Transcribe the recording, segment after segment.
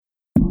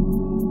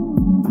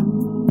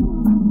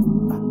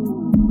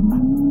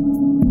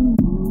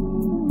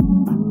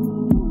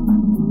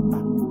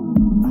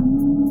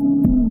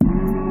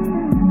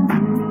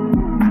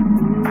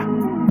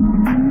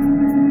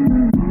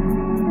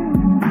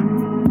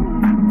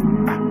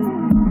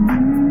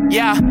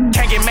Yeah,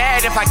 can't get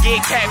mad if I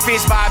get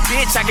catfished by a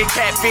bitch. I get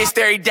catfished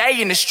every day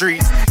in the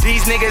streets.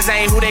 These niggas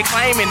ain't who they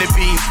claiming to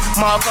be.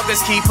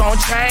 Motherfuckers keep on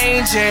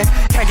changing.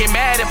 Can't get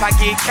mad if I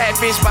get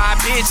catfished by a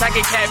bitch. I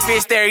get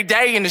catfished every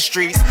day in the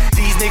streets.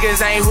 These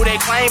niggas ain't who they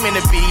claiming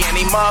to be. And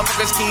these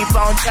motherfuckers keep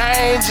on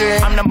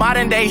changing. I'm the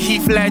modern day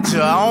Heath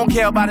Ledger. I don't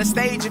care about the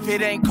stage if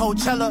it ain't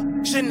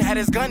Coachella. Shouldn't have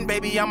his gun,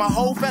 baby. I'm a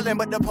whole felon,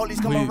 but the police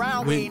come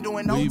around. We ain't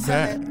doing no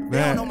telling. They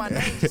don't know my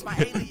name, just my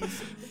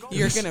alias.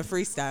 You're gonna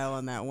freestyle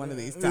on that one of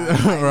these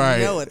times. Right.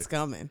 You know it's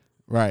coming.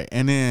 Right.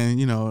 And then,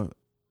 you know,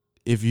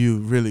 if you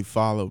really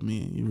follow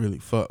me and you really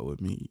fuck with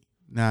me,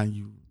 now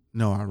you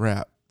know I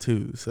rap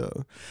too. So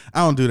I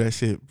don't do that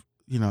shit,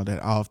 you know,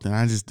 that often.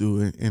 I just do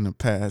it in the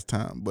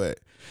pastime. But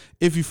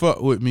if you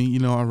fuck with me, you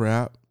know I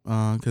rap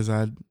because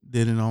I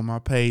did it on my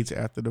page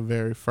after the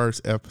very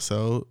first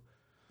episode.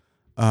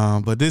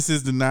 But this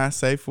is the Not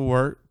Safe for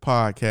Work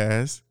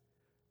podcast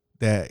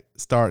that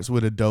starts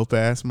with a dope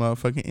ass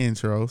motherfucking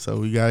intro. So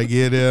we gotta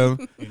give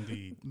them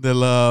the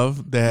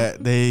love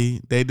that they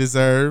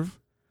deserve.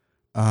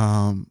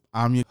 I'm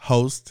your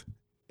host,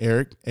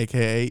 Eric,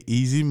 aka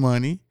Easy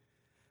Money.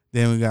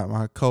 Then we got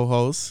my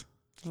co-host,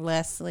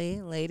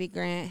 Leslie, Lady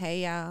Grant.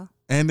 Hey y'all.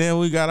 and then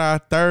we got our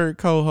third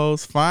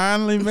co-host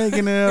finally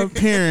making an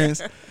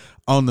appearance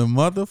on the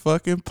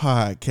motherfucking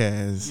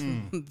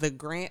podcast. The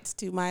Grants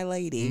to my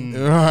lady.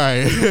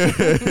 Right.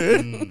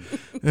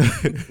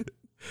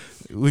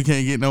 We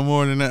can't get no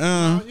more than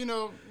that. You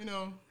know,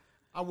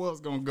 I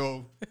was gonna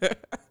go.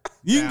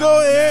 You can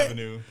go ahead.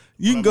 Avenue,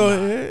 You can go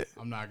ahead.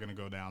 I'm not gonna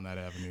go down that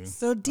avenue.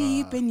 So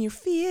deep in your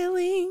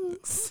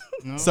feelings.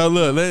 No? So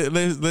look,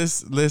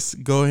 let's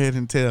go ahead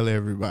and tell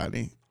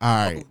everybody. All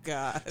right. Oh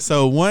God.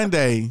 So one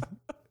day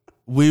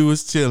we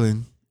was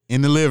chilling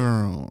in the living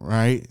room,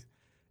 right?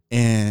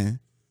 And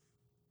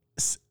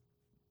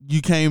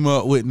you came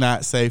up with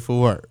Not Safe for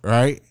Work,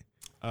 right?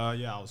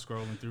 Yeah, I was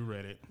scrolling through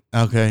Reddit.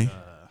 Okay.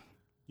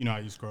 You know how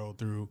you scroll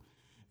through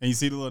and you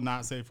see the little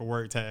Not Safe for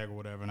Work tag or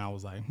whatever, and I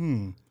was like,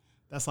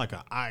 that's like an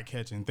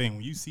eye-catching thing.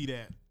 When you see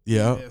that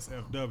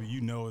SFW,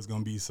 you know it's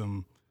gonna be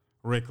some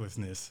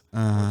recklessness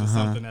or just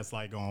something that's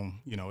like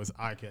it's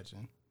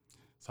eye-catching.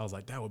 So I was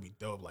like, that would be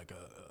dope. Like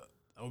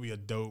that would be a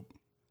dope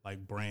like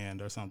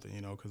brand or something,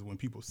 you know, because when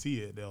people see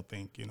it, they'll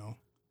think, you know,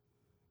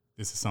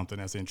 this is something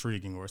that's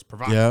intriguing or it's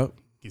provocative.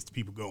 Gets the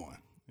people going.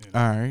 You know?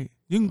 All right.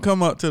 You can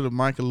come up to the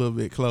mic a little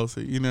bit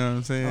closer. You know what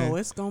I'm saying? Oh,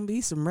 it's gonna be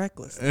some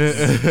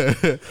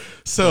recklessness.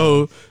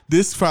 So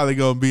this is probably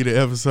gonna be the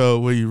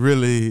episode where you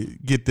really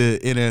get the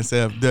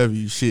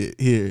NSFW shit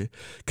here,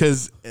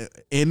 because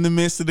in the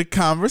midst of the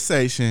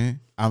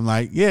conversation, I'm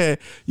like, yeah,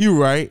 you're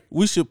right.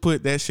 We should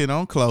put that shit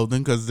on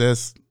clothing because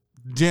that's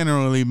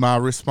generally my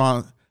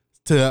response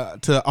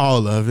to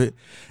all of it.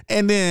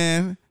 And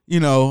then, you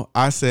know,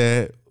 I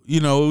said, you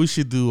know, we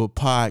should do a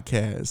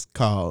podcast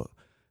called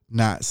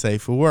Not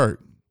Safe for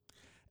Work.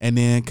 And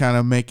then kind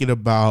of make it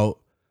about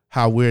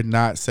how we're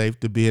not safe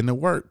to be in the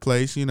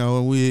workplace, you know,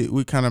 and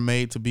we kind of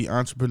made to be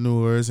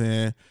entrepreneurs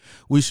and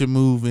we should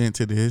move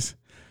into this.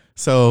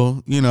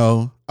 So, you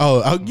know,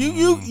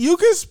 you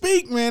can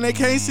speak, man. They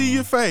can't see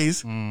your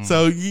face.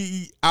 So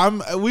I'm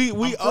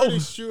pretty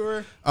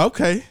sure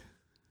okay.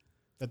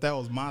 That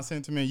was my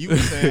sentiment. You were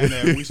saying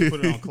that we should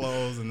put it on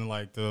clothes and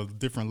like the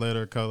different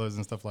letter colors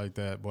and stuff like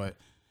that, but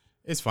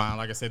it's fine.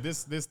 Like I said,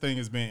 this thing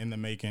has been in the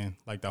making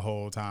like the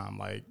whole time,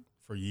 like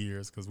for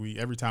years, because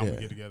every time we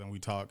get together and we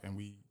talk and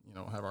we, you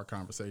know, have our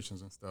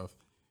conversations and stuff,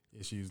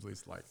 it's usually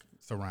like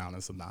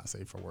surrounding some Not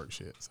Safe for Work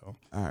shit. So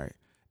all right.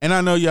 And I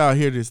know y'all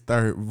hear this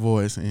third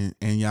voice and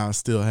y'all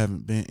still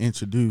haven't been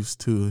introduced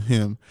to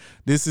him.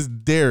 This is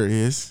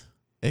Darius,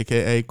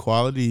 aka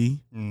Quality.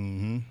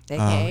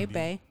 AKA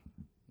Bay.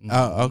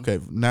 Oh, okay,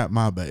 not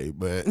my babe,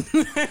 but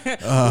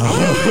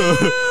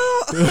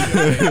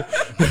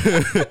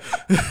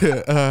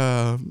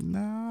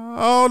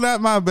no,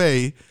 not my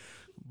babe.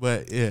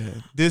 But yeah,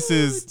 this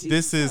is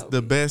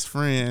the best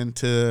friend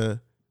to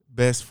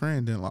best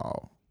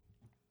friend-in-law.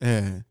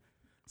 Yeah.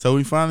 So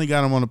we finally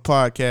got him on the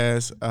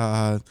podcast.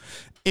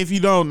 If you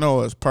don't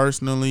know us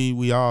personally,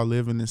 we all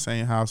live in the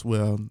same house.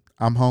 Well,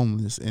 I'm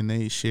homeless, and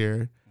they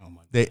share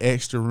their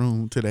extra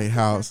room to their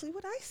house. Exactly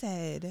what I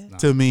said.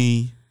 To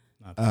me,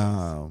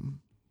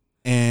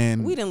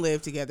 and we didn't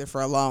live together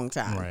for a long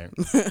time, right?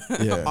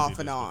 Yeah, off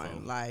and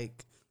on.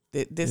 Like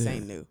this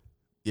ain't new.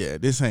 Yeah,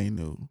 this ain't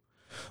new.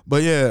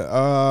 But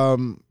yeah,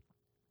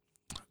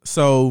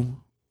 so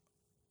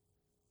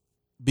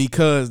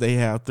because they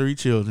have 3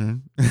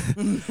 children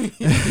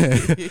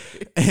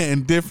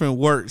and different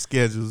work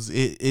schedules,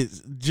 it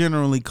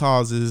generally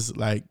causes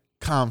like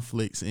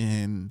conflicts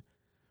in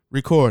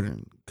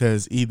recording,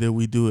 because either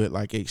we do it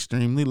like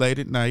extremely late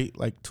at night,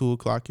 like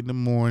 2:00 in the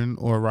morning,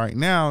 or right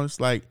now it's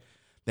like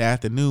the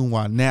afternoon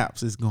while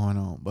naps is going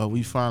on. But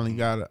we finally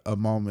got a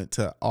moment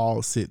to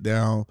all sit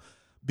down,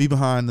 be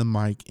behind the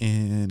mic,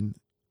 and,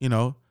 you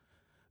know,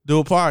 do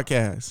a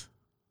podcast.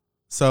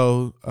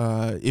 So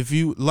if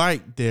you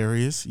like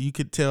Darius, you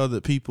could tell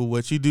the people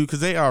what you do, because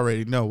they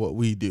already know what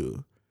we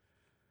do.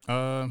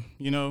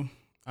 You know,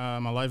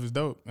 My life is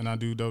dope, and I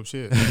do dope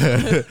shit.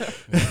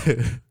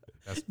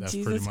 That's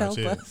Jesus pretty much help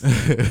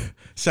it. us.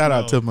 Shout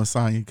out to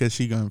Masanya because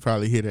she gonna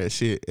probably hear that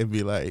shit and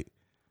be like,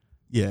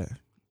 yeah.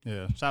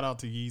 Yeah. Shout out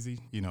to Yeezy.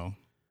 You know,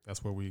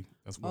 that's where we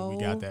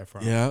got that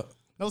from. Yeah.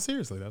 No,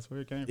 seriously, that's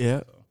where it came from. Yeah.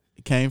 So.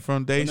 It came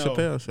from Dave But no,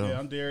 Chappelle show. Yeah,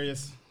 I'm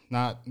Darius,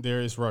 not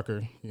Darius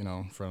Rucker, you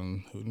know,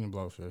 from Hooten and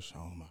Blowfish.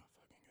 Oh my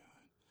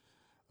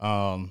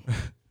fucking God.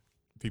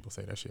 People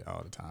say that shit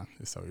all the time.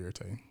 It's so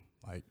irritating.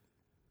 Like,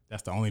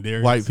 that's the only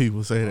Darius. White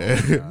people say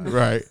that.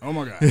 Right. Oh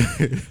my God.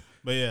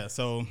 But yeah,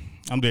 so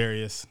I'm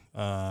Darius.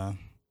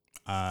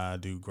 I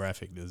do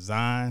graphic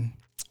design.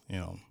 You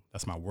know,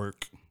 that's my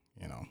work.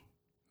 You know,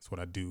 that's what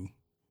I do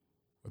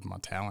with my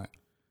talent.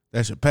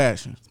 That's your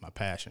passion. It's my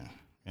passion.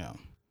 Yeah.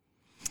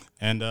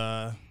 And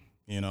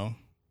you know,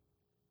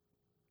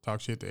 talk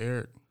shit to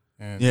Eric.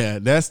 And Yeah,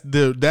 that's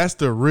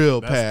the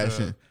real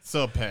passion.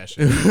 Sub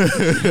passion.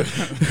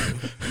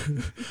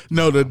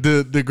 No,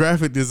 the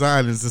graphic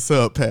design is the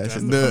sub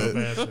passion.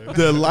 Sub-passion.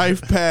 The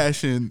life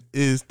passion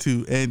is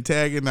to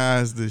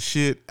antagonize the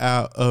shit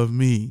out of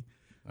me.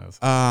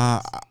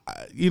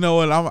 You know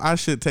what? I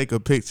should take a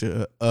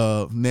picture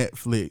of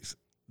Netflix,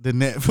 the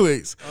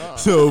Netflix,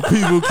 so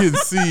people can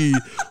see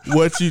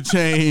what you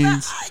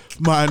changed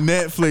my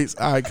Netflix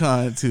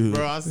icon to.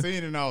 Bro, I seen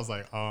it and I was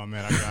like, oh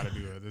man, I gotta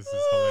do it. This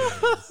is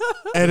hilarious.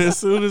 And as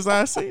soon as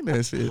I seen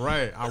that shit,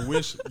 Right. I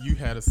wish you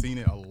had seen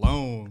it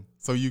alone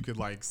so you could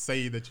like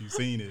say that you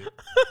seen it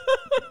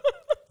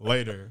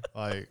later.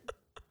 Like,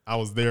 I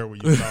was there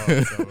when you saw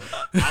it. So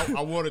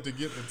I wanted to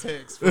get the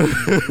text from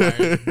you.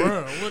 Like,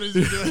 bro, what is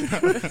you doing?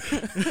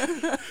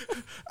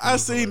 I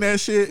seen that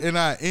shit and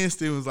I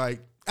instantly was like,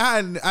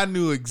 I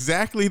knew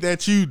exactly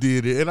that you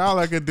did it, and all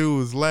I could do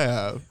was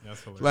laugh.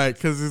 That's hilarious. Like,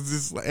 cause it's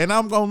just, and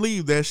I'm gonna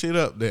leave that shit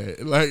up there.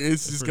 Like,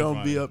 it's just pretty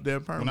gonna be funny. up there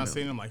When permanently. I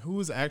seen him, like, who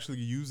is actually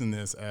using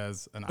this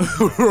as an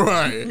icon?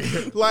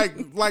 Right?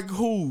 Like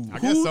who? I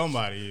guess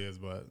somebody is,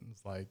 but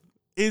it's like,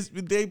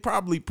 They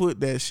probably put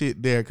that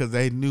shit there because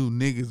they knew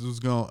niggas was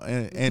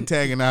gonna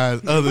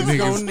antagonize other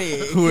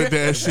niggas with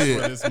that for shit.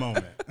 this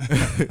moment.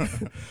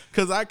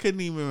 Cause I couldn't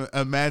even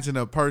imagine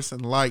a person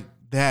like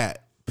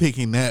that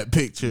picking that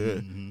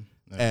picture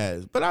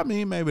as. But I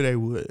mean, maybe they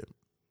would.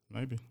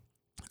 Maybe.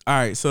 All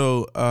right,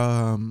 so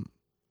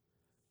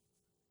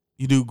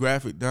you do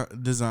graphic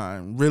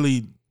design,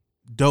 really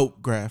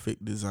dope graphic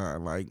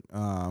design. Like,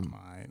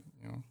 Mine,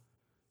 you know.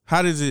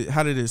 how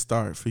did it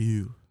start for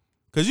you?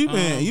 Cause you've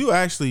been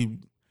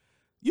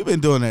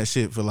doing that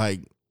shit for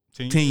like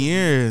 10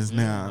 years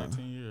now. Like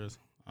 10 years.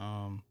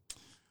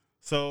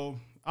 So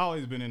I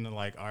always been into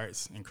like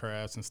arts and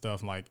crafts and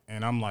stuff, like,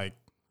 and I'm like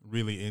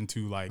really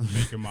into like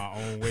making my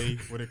own way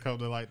when it comes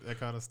to like that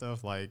kind of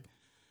stuff. Like,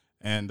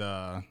 and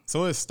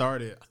so it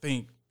started, I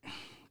think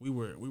we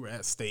were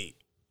at State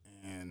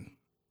and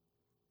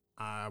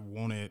I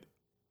wanted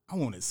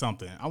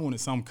something. I wanted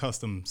some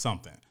custom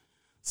something.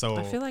 So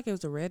I feel like it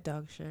was a Red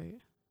Dog shirt.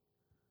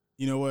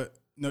 You know what?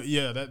 No,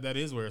 yeah, that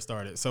is where it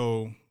started.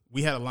 So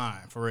we had a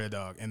line for Red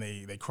Dog, and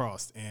they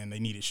crossed, and they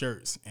needed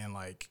shirts, and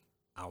like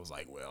I was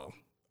like, well,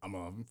 I'm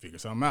gonna figure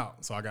something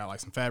out. So I got like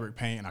some fabric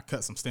paint, and I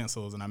cut some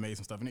stencils, and I made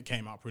some stuff, and it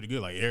came out pretty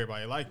good. Like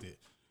everybody liked it.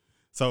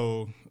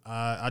 So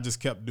I just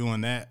kept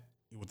doing that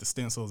with the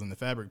stencils and the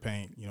fabric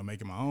paint, you know,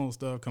 making my own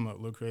stuff, come up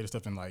with little creative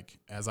stuff, and like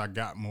as I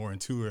got more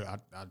into it, I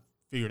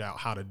figured out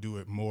how to do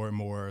it more and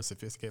more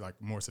sophisticated,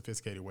 like more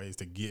sophisticated ways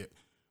to get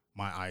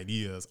my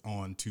ideas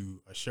onto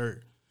a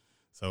shirt.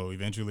 So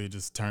eventually it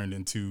just turned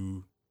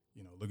into,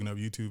 you know, looking up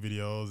YouTube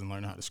videos and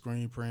learning how to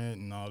screen print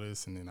and all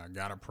this. And then I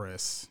got a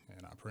press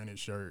and I printed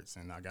shirts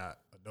and I got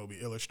Adobe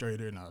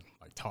Illustrator and I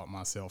like taught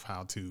myself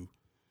how to,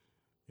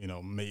 you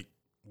know, make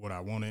what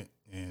I wanted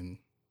and,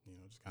 you know,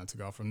 just kind of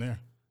took off from there.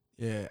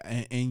 Yeah,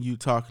 and you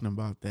talking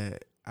about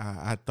that,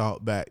 I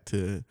thought back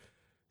to,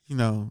 you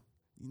know,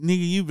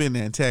 nigga, you been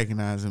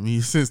antagonizing me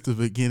since the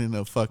beginning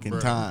of fucking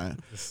time.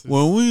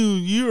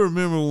 You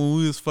remember when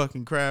we was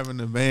fucking crabbing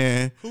the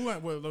band?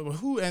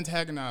 Who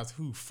antagonized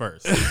who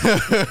first?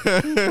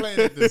 Who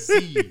planted the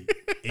seed,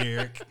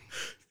 Eric?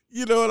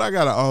 You know what? I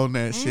gotta own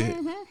that shit.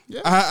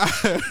 Yeah.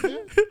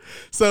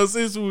 So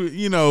since we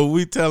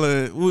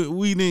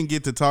didn't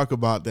get to talk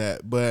about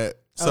that, but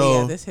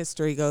this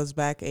history goes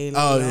back a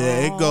long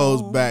it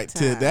goes back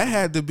to time. that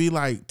had to be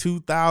like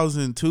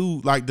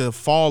 2002, like the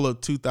fall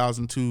of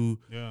 2002,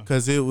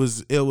 because it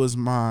was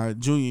my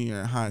junior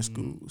year in high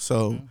school.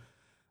 So,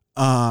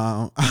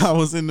 I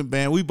was in the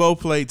band. We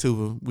both played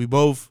tuba. We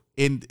both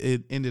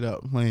ended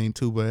up playing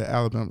tuba at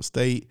Alabama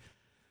State,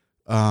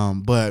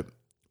 but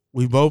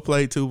we both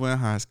played tuba in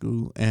high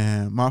school.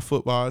 And my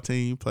football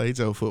team played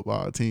your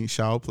football team.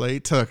 Shaw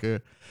played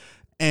Tucker,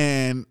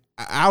 and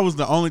I was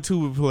the only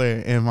tuba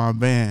player in my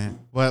band.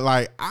 But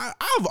like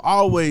I've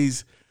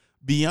always,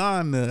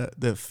 beyond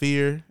the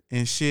fear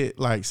and shit,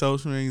 like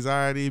social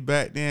anxiety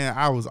back then,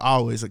 I was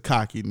always a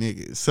cocky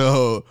nigga.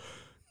 So,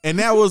 and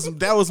that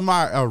was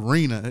my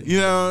arena. You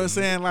know what I'm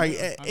saying? Like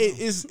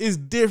it's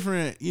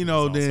different, you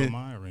know, It's also than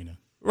my arena.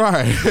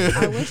 right.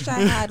 I wish I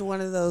had one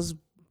of those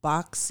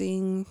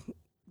boxing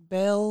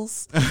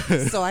bells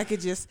so I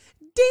could just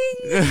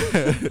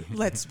ding.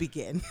 Let's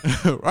begin.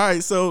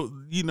 Right. So,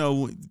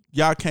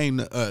 y'all came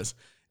to us.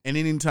 And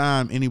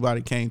anytime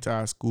anybody came to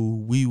our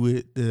school, we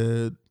would,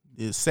 the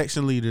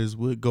section leaders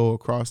would go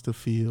across the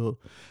field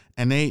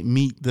and they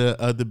meet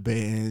the other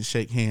bands,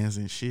 shake hands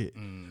and shit.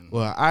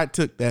 Well, I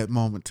took that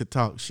moment to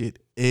talk shit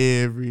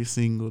every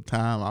single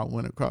time I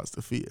went across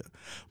the field.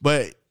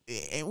 But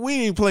we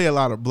didn't play a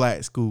lot of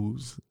black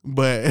schools,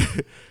 but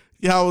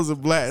y'all was a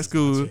black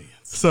school.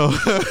 So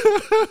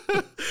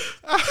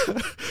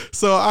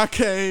so I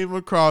came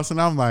across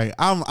and I'm like,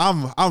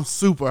 I'm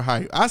super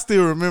hyped. I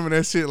still remember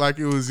that shit like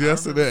it was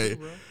yesterday.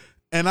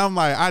 And I'm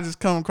like, I just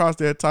come across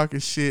there talking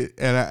shit,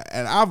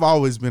 and I've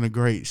always been a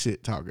great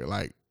shit talker,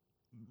 like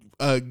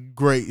a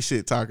great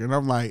shit talker. And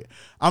I'm like,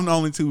 I'm the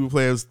only two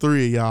players,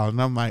 three of y'all,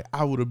 and I'm like,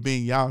 I would have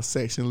been y'all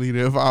section leader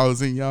if I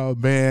was in y'all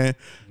band,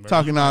 bro,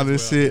 talking all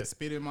this shit.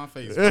 Spit in my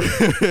face, bro.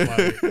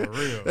 Like, for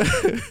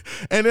real.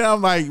 And then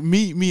I'm like,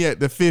 meet me at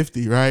the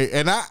 50, right?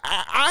 And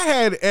I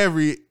had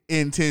every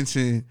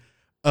intention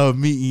of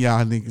meeting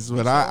y'all niggas,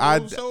 but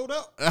I showed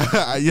up.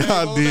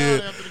 Y'all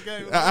did. After the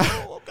game.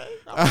 Like, okay.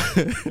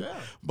 Yeah.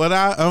 But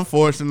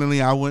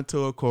unfortunately, I went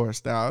to a chorus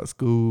style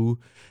school,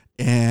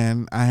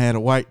 and I had a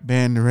white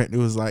band director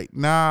who was like,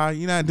 nah,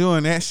 you're not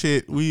doing that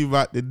shit. We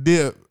about to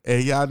dip.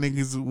 And y'all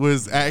niggas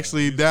was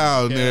actually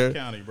down there.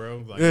 County,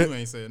 bro. Like, you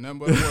ain't said nothing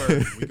but a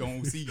word. We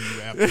gonna see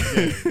you after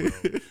the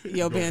game, bro.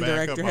 Your band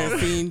director has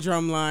seen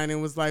Drumline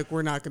and was like,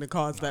 we're not going to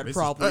cause that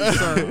problem,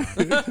 sir.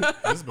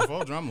 This is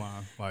before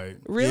Drumline. Like,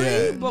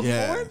 really? Before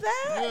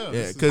that?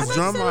 Yeah, because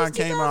Drumline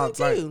came out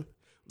like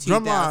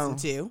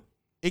 2002.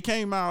 It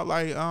came out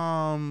like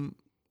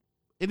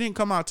it didn't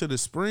come out to the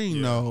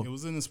spring though. It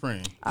was in the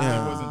spring. It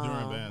wasn't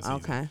during band season.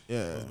 Okay.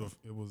 Yeah.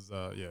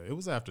 It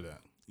was after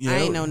that. Yeah. I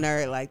ain't no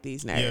nerd like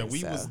these nerds. Yeah,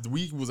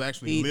 we was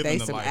actually living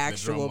the some life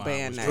actual that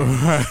band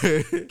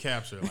nerds Right.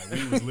 capture. Like,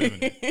 we was living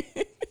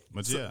it.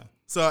 But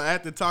So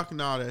after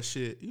talking all that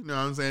shit, you know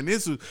what I'm saying?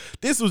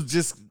 This was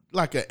just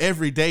like an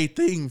everyday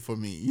thing for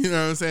me, you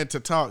know what I'm saying, to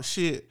talk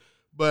shit.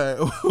 But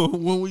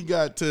when we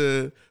got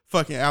to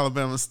fucking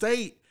Alabama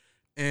State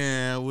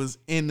and was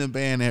in the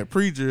band at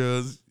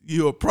pre-drills,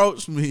 you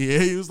approached me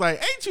and he was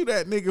like, ain't you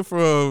that nigga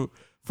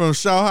from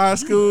Shaw High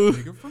School?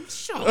 nigga from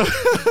Shaw.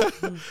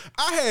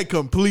 I had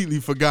completely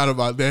forgot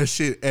about that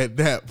shit at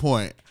that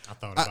point. I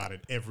thought about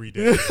it every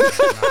day.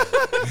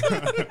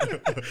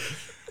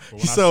 But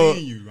when I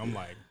seen you, I'm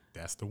like,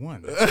 that's the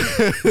one.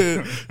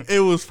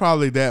 It was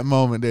probably that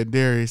moment that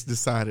Darius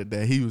decided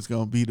that he was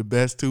going to be the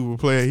best tuba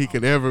player he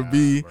could ever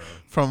be, bro.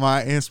 From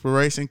my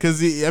inspiration.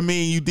 Because,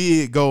 you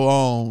did go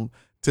on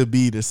to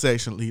be the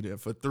section leader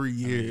for 3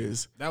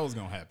 years. That was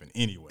going to happen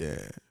anyway.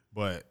 Yeah.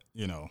 But,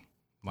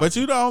 But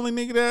you the only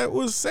nigga that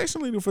was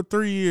section leader for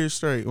 3 years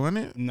straight, wasn't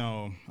it?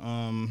 No.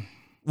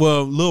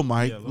 Well, Lil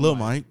Mike. Yeah, Lil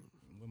Mike.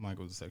 Lil Mike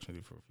was a section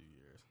leader for a few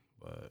years.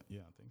 But, yeah,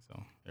 I think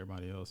so.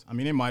 Everybody else. I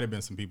mean, it might have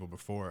been some people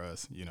before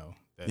us,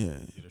 that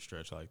did a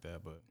stretch like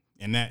that. But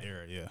in that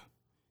era, yeah.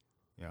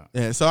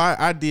 Yeah, so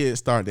I did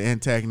start to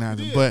antagonize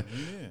him. But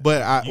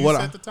you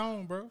set the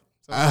tone, bro.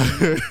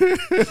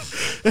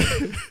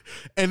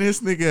 And this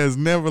nigga has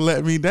never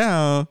let me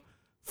down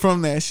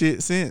from that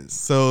shit since.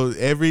 So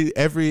every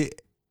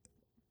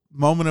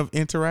moment of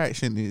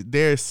interaction,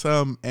 there's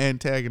some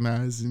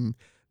antagonizing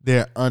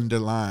there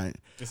underlying.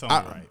 It's only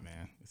right,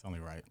 man. It's only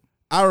right.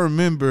 I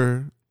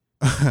remember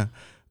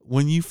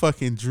when you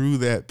fucking drew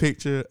that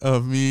picture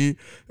of me.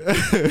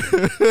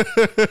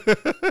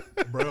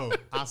 Bro,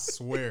 I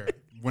swear,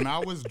 when I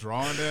was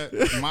drawing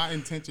that, my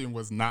intention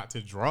was not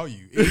to draw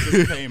you. It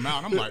just came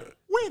out. I'm like,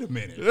 wait a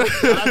minute. And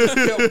I just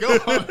kept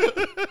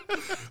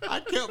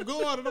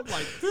going. And I'm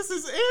like, this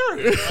is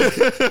Eric.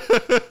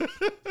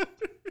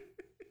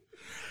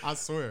 I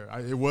swear,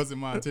 it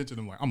wasn't my intention.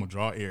 I'm like, I'm going to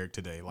draw Eric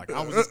today. Like,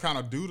 I was just kind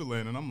of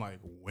doodling, and I'm like,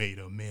 wait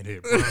a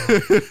minute, bro.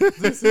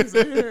 This is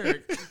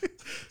Eric.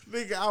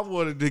 Nigga, I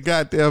wanted to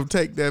goddamn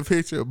take that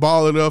picture,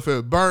 ball it up,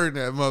 and burn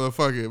that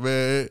motherfucker,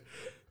 man.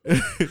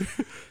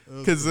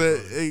 Because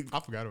I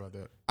forgot about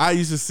that. I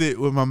used to sit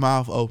with my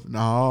mouth open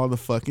all the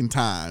fucking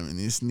time, and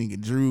this nigga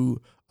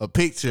drew a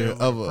picture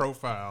of a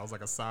profile. It was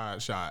like a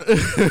side shot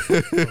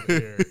of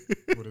Eric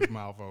with his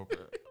mouth open.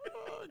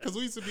 Because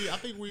we used to be, I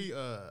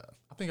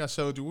think I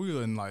showed you, we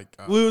were in like...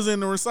 we was in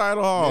the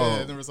recital hall.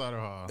 Yeah, in the recital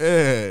hall.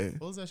 Yeah.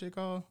 What was that shit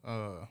called?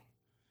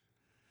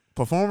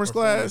 Performance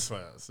class?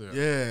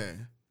 Yeah.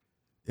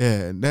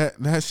 Yeah,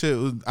 that shit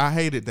was, I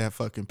hated that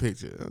fucking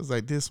picture. I was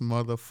like, this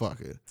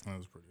motherfucker. That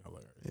was pretty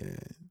hilarious. Yeah.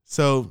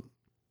 So,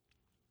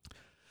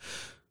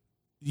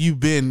 you've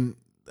been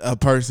a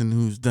person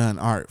who's done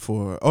art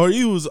or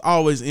you was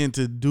always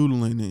into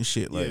doodling and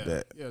shit like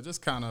that. Yeah,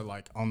 just kind of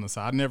like on the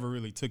side. I never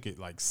really took it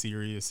like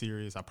serious.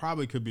 I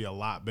probably could be a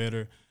lot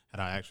better had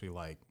I actually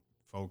like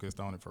focused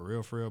on it for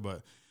real.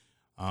 But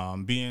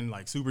being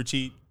like super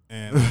cheap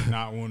and like,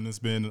 not wanting to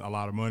spend a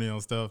lot of money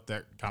on stuff,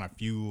 that kind of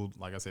fueled,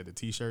 like I said, the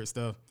t-shirt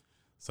stuff.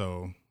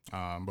 So,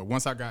 but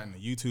once I got into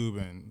YouTube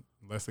and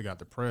Leslie got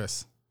the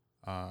press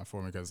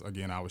for me, because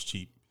again, I was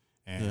cheap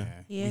and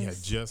we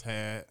had just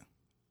had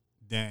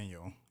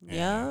Daniel. And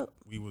Yep.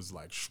 we was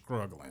like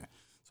struggling.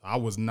 So I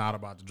was not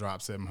about to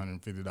drop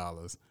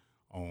 $750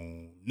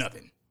 on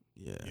nothing.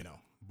 Yeah. You know.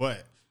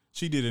 But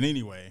she did it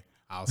anyway.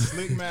 I was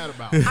slick mad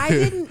about it. I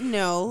didn't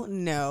know.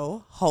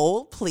 No,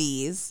 hold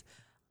please.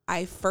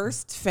 I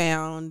first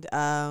found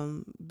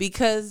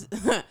because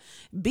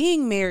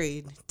being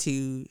married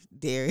to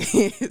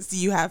Darius,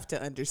 you have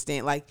to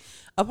understand. Like,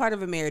 a part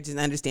of a marriage is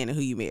understanding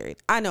who you married.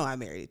 I know I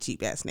married a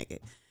cheap ass nigga,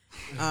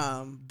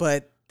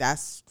 but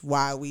that's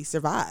why we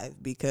survive,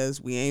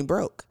 because we ain't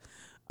broke.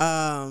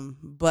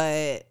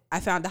 But I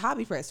found a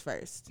hobby press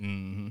first,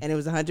 and it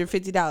was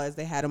 $150.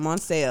 They had them on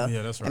sale.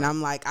 Yeah, that's right. And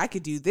I'm like, I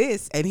could do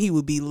this, and he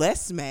would be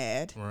less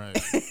mad. Right.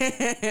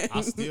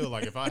 I still,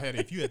 like,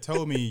 if you had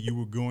told me you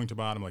were going to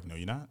buy it, I'm like, no,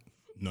 you're not.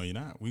 No, you're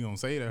not. We gonna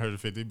say that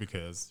 150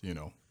 because, you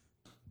know.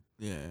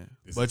 Yeah.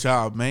 But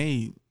y'all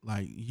made,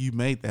 like, you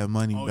made that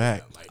money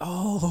back. Yeah, like,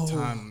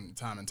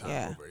 time and time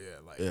Yeah. over. Yeah,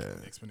 like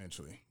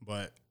exponentially.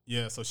 But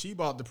yeah, so she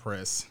bought the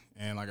press,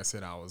 and like I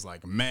said, I was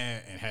like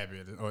mad and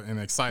happy and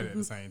excited at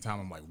the same time.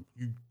 I'm like,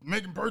 you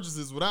making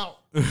purchases without,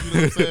 you know what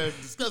I'm saying,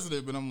 discussing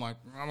it, but I'm like,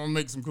 I'm gonna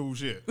make some cool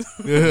shit.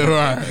 Yeah,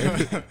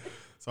 right.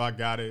 So I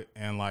got it,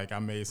 and like I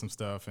made some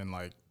stuff, and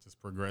like just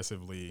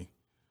progressively,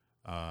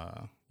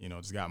 you know,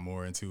 just got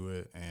more into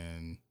it,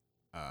 and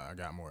I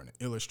got more in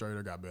the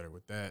Illustrator, got better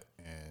with that,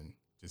 and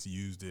just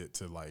used it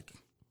to, like,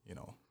 you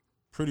know,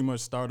 pretty much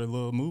start a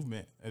little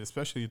movement, and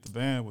especially at the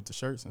band with the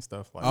shirts and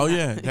stuff. Like, Oh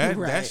yeah, that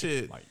Right.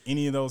 shit. like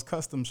any of those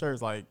custom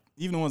shirts, like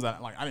even the ones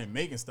that like I didn't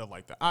make and stuff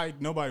like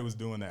that. Nobody was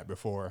doing that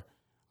before.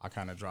 I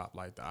kind of dropped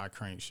like the I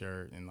Crank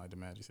shirt and like the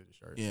Magic City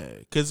shirt. Yeah,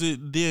 because it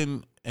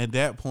then at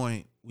that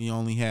point we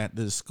only had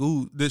the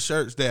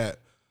shirts that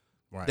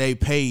Right. they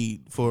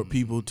paid for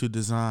people to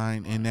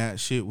design, and that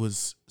shit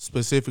was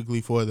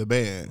specifically for the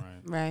band. Right.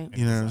 Right. And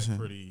You know it what I'm was, saying?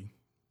 like, pretty,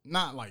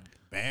 not like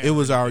bad. It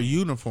was or our anything.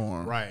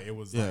 uniform. Right. It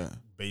was Yeah. like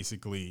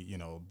basically, you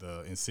know,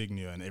 the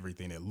insignia and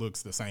everything that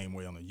looks the same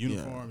way on the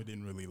uniform. It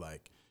didn't really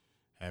like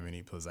have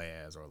any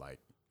pizzazz or like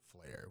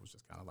flair. It was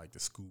just kind of like the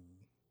school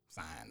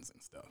signs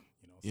and stuff,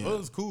 you know. So Yeah. it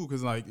was cool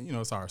because, like, you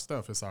know, it's our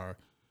stuff, it's our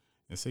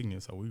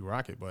insignia, so we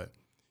rock it. But,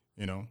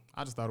 you know,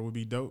 I just thought it would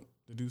be dope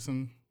to do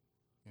some,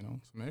 you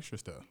know, some extra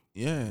stuff.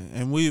 Yeah,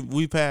 and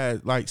we've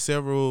had like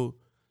several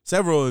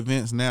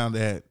events now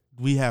that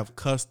we have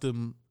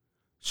custom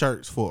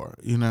shirts for.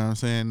 You know what I'm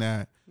saying?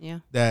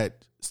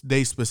 That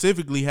they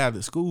specifically have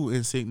the school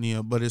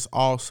insignia, but it's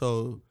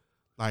also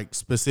like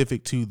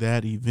specific to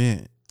that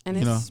event. And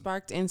you it's know?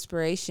 sparked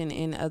inspiration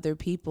in other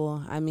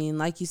people. I mean,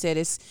 like you said,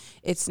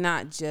 it's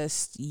not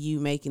just you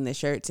making the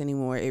shirts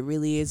anymore. It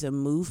really is a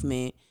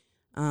movement,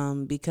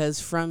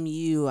 because from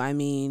you, I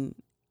mean,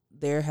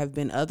 there have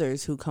been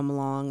others who come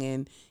along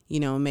and, you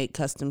know, make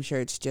custom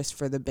shirts just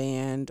for the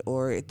band,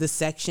 or the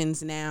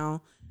sections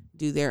now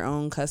do their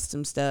own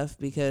custom stuff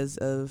because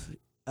of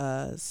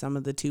some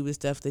of the tuba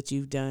stuff that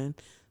you've done.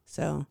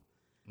 So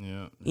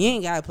Yeah. you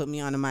ain't got to put me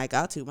on the mic.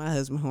 I'll toot my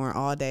husband horn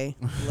all day.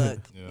 Look,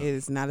 Yeah. it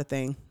is not a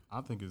thing. I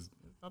think it's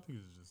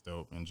just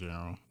dope in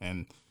general,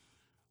 and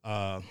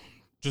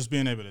just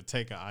being able to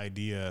take an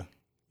idea,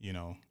 you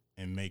know,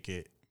 and make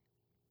it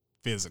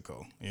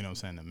physical. You know what I'm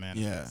saying? To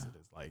manifest it.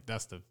 It's like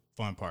that's the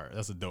fun part.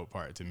 That's the dope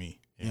part to me.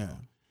 You know?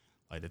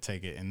 Like to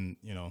take it and,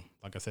 you know,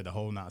 like I said, the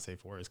whole not safe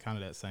for work is kind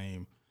of that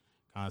same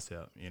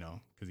concept. You know,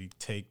 because you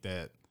take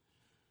that.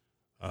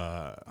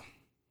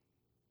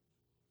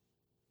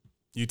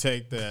 You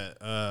take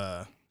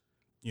that,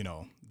 you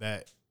know,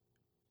 that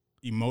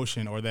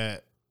emotion or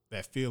that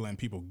feeling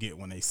people get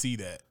when they see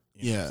that,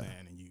 you know what I'm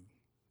saying, and you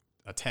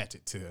attach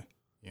it to,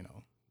 you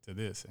know, to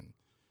this, and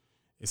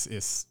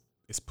it's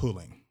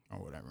pulling or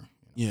whatever.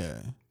 You know?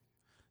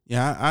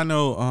 Yeah, I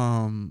know.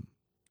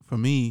 For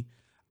me,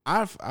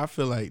 I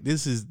feel like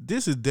this is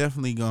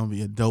definitely gonna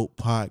be a dope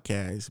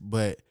podcast,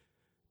 but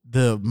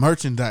the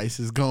merchandise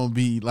is gonna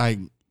be like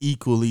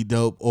equally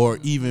dope or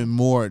even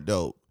more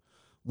dope.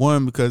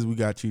 One, because we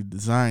got you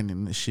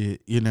designing the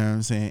shit, you know what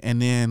I'm saying?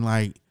 And then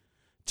like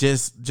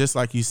just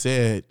like you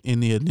said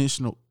in the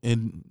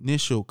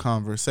initial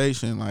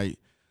conversation, like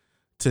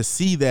to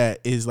see that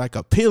is like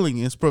appealing,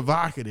 it's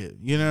provocative.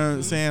 You know what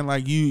I'm saying?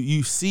 Like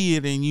you see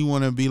it and you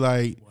want to be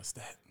like, What's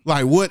that?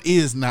 Like, what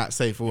is not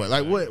safe for work?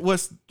 Like,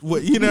 what's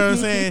you know what I'm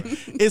saying?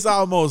 It's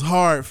almost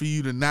hard for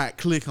you to not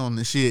click on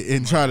the shit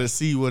and try to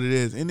see what it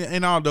is.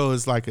 And although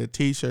it's like a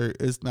t-shirt,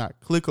 it's not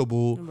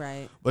clickable.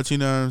 Right. But you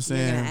know what I'm You're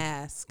saying? going to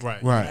ask.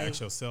 Right. Right. You ask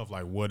yourself,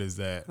 like, what is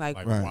that? Like,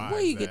 Right. why where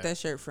is you get that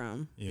shirt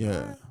from? You know,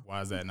 Yeah. why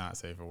is that not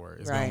safe for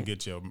work? It's Right. gonna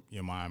get your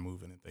mind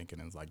moving and thinking.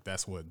 And it's like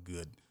that's what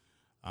good,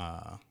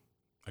 I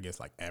guess,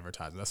 like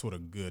advertising. That's what a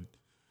good,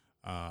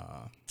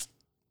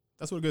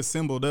 that's what a good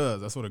symbol does.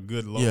 That's what a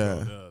good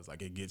logo does.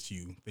 Like it gets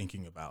you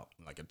thinking about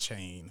like a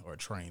chain or a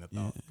train of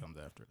thought that comes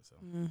after it. So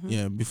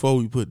Yeah, before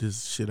we put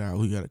this shit out,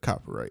 we gotta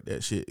copyright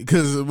that shit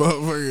because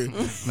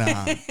motherfucker.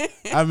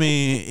 Nah, I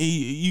mean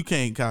you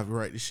can't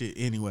copyright the shit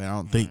anyway. I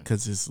don't think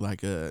because it's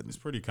like a it's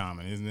pretty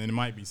common, and it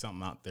might be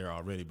something out there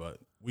already, but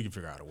we can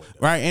figure out a way.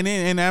 Right.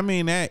 And I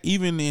mean that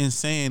even in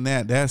saying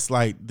that, that's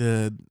like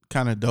the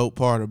kind of dope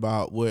part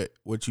about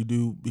what you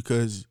do,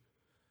 because,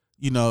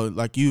 you know,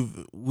 like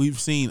we've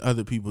seen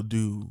other people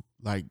do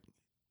like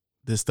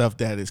the stuff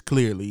that is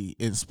clearly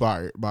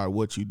inspired by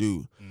what you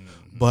do,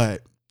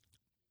 but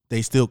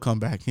they still come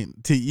back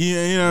into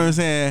you know what I'm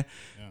saying?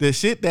 Yeah. The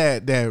shit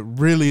that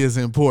really is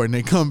important,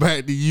 they come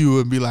back to you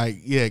and be like,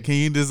 yeah, can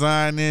you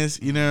design this?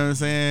 You know what I'm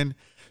saying? Yeah.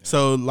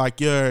 So like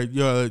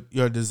your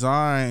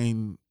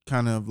design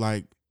kind of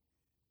like,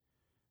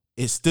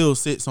 it still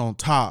sits on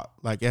top,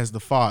 like as the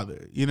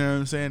father, you know what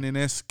I'm saying? And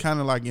that's kind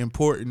of like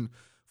important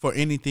for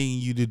anything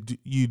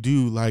you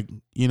do, like,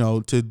 you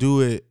know, to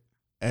do it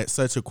at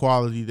such a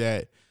quality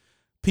that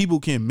people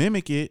can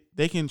mimic it.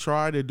 They can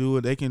try to do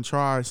it. They can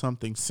try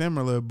something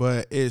similar,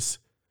 but it's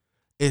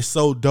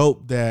so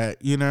dope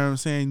that, you know what I'm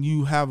saying,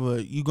 you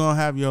gonna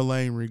have your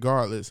lane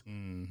regardless.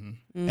 Mm-hmm.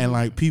 Mm-hmm. And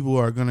like people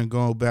are gonna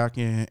go back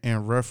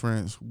and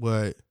reference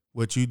what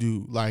you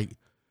do. Like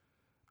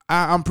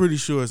I'm pretty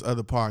sure it's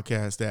other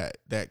podcasts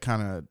that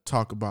kind of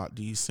talk about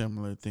these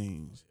similar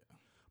things.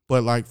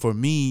 But like for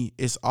me,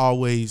 it's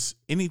always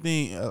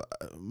anything,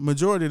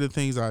 majority of the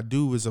things I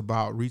do is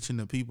about reaching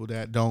the people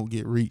that don't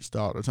get reached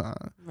all the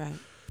time. Right.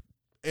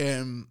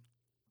 And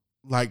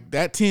like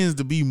that tends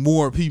to be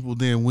more people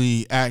than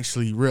we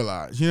actually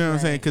realize. You know what I'm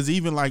saying? Because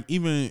even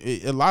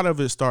a lot of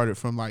it started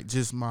from like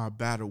just my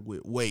battle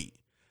with weight.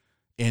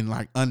 And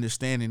like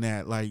understanding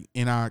that like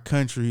in our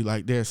country,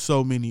 like there's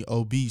so many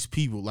obese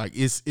people, like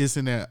it's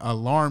in an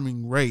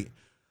alarming rate.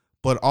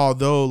 But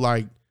although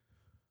like,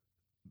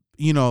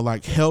 you know,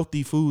 like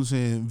healthy foods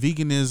and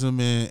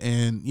veganism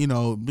and you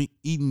know,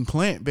 eating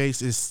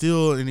plant-based is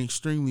still an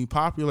extremely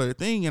popular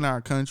thing in our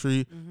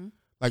country. Mm-hmm.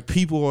 Like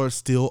people are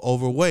still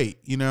overweight,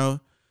 you know?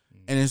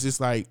 And it's just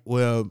like,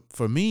 well,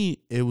 for me,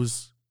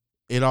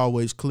 it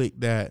always clicked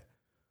that,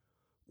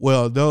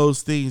 well,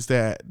 those things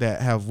that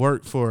have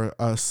worked for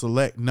a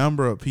select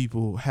number of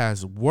people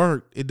has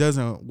worked. It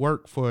doesn't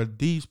work for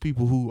these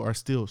people who are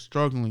still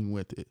struggling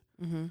with it.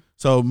 Mm-hmm.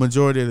 So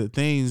majority of the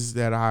things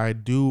that I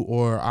do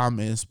or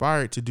I'm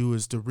inspired to do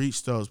is to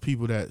reach those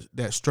people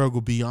that struggle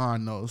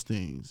beyond those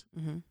things.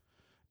 Mm-hmm.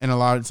 And a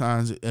lot of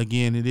times,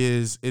 again, it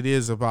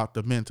is about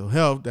the mental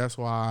health. That's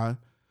why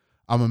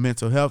I'm a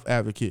mental health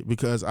advocate,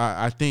 because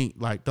I think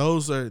like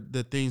those are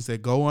the things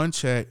that go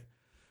unchecked,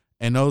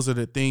 and those are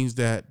the things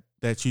that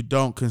you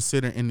don't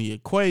consider in the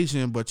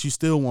equation, but you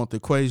still want the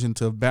equation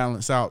to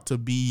balance out to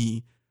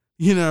be,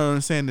 you know what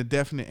I'm saying, the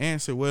definite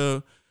answer.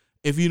 Well,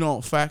 if you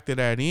don't factor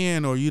that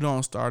in or you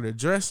don't start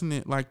addressing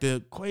it, like the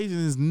equation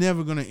is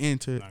never going to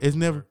enter.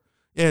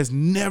 It's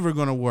never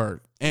going to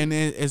work. And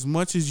as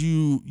much as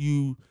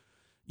you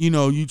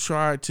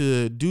try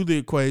to do the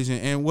equation,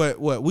 and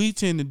what we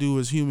tend to do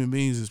as human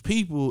beings, as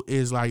people,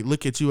 is like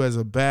look at you as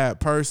a bad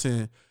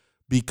person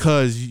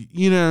because,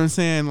 you know what I'm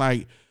saying,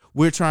 like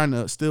we're trying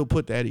to still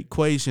put that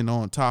equation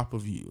on top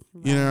of you.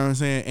 Right. You know what I'm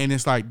saying? And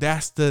it's like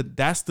that's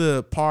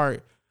the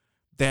part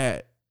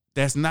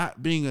that's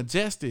not being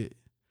adjusted.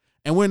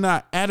 And we're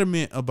not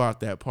adamant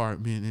about that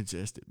part being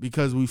adjusted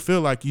because we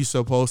feel like you're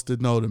supposed to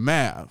know the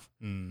math.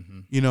 Mm-hmm.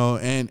 You know,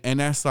 and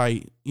that's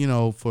like, you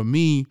know, for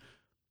me,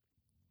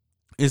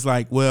 it's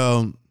like,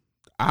 well,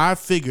 I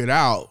figured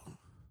out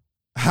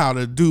how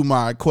to do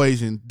my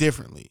equation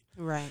differently.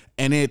 Right.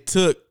 And it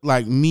took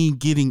like me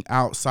getting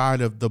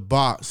outside of the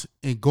box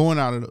and going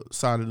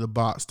outside of the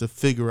box to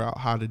figure out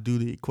how to do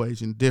the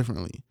equation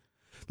differently.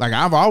 Like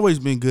I've always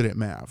been good at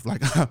math.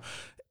 Like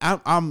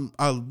I'm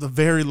a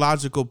very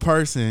logical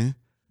person,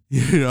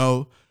 you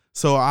know,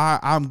 so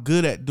I'm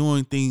good at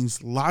doing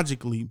things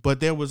logically, but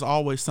there was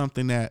always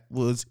something that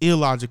was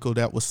illogical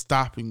that was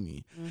stopping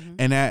me. Mm-hmm.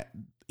 And that,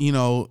 you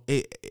know,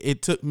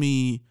 it took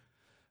me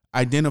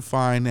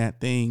identifying that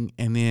thing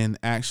and then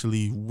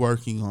actually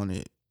working on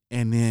it.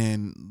 And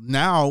then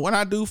now when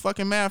I do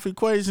fucking math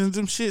equations,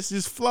 them shits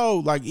just flow.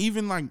 Like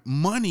even like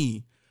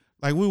money,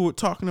 like we were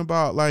talking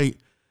about like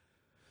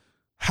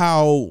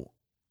how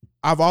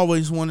I've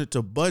always wanted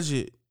to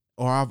budget,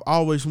 or I've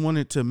always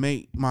wanted to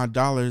make my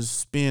dollars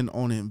spend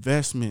on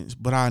investments,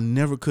 but I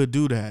never could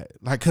do that.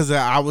 Like, cause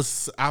I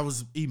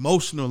was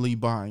emotionally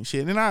buying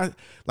shit. And I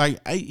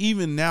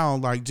even now,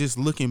 like just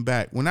looking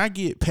back, when I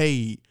get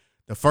paid,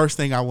 the first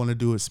thing I want to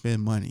do is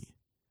spend money.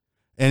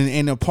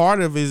 And a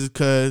part of it is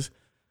because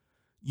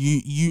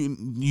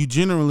you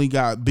generally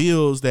got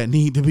bills that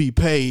need to be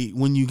paid.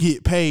 When you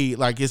get paid,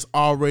 like it's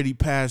already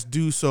past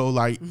due, so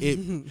like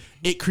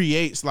it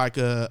creates like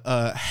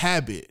a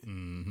habit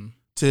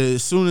to,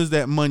 as soon as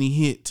that money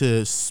hit,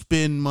 to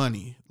spend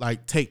money,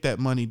 like take that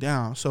money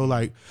down. So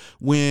like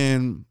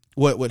when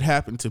what would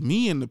happen to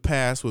me in the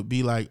past would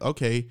be like,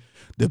 okay,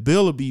 the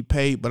bill will be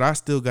paid, but I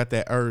still got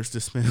that urge to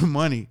spend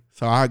money,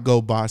 so I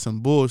go buy some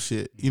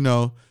bullshit, you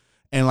know.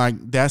 And like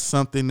that's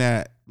something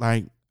that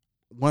like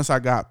once I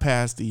got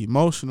past the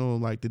emotional,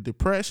 like the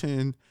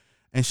depression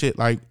and shit,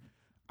 like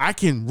I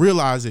can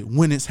realize it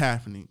when it's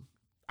happening.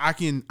 I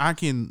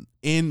can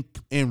in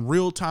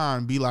real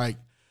time be like,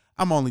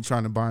 I'm only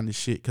trying to buy this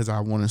shit because I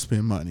want to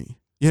spend money.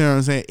 You know what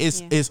I'm saying?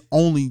 It's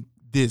only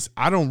this.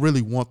 I don't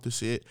really want the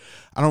shit.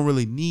 I don't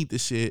really need the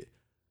shit.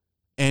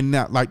 And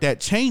now, like, that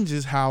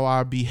changes how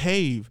I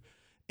behave.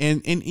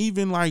 And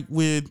even like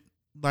with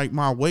like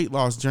my weight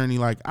loss journey,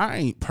 like I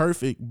ain't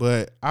perfect,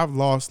 but I've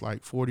lost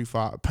like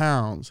 45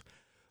 pounds.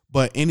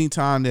 But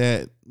anytime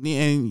that,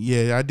 and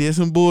yeah, I did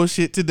some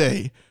bullshit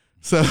today.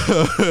 So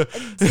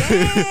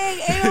dang,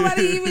 ain't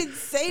nobody even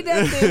say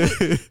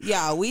nothing.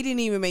 Y'all, we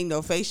didn't even make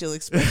no facial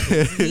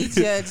expressions. He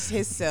judged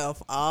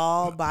himself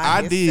all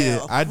by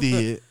himself. I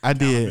did.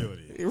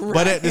 Right.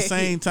 But at the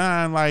same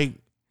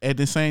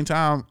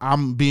time,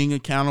 I'm being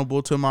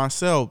accountable to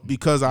myself,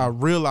 because I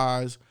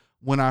realize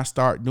when I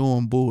start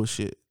doing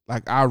bullshit.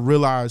 Like, I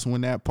realize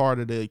when that part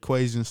of the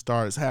equation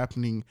starts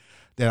happening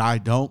that I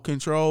don't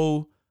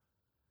control,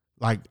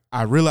 like,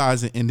 I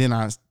realize it and then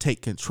I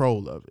take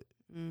control of it.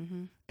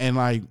 Mm-hmm. And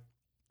like,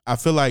 I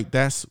feel like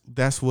that's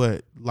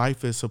what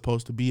life is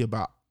supposed to be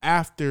about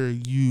after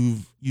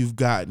you've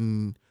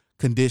gotten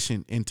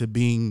conditioned into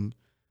being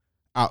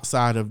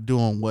outside of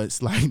doing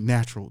what's like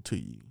natural to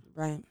you.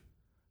 Right.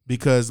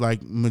 Because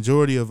like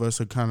majority of us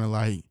are kind of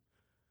like,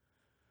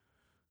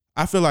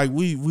 I feel like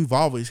we've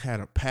always had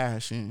a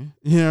passion.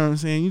 You know what I'm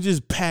saying? You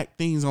just pack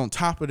things on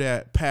top of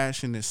that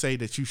passion to say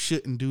that you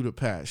shouldn't do the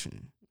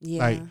passion. Yeah.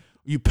 Like,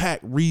 you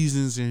pack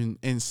reasons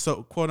and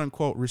so quote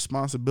unquote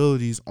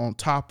responsibilities on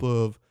top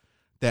of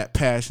that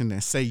passion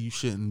that say you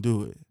shouldn't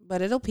do it.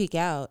 But it'll peak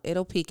out.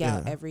 It'll peak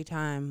out every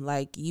time.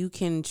 Like, you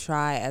can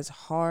try as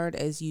hard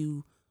as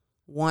you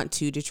want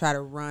to try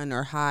to run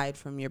or hide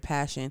from your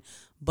passion,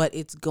 but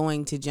it's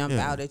going to jump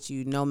out at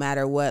you no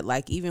matter what.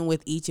 Like, even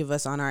with each of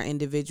us on our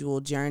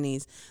individual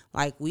journeys,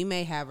 like, we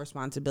may have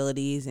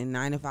responsibilities and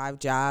 9-to-5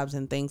 jobs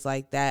and things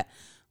like that,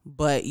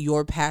 but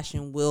your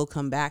passion will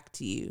come back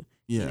to you,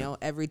 you know,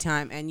 every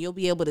time. And you'll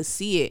be able to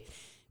see it.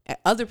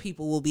 Other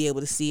people will be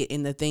able to see it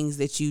in the things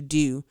that you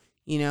do,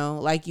 you know,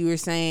 like you were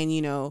saying,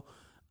 you know,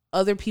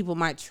 other people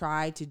might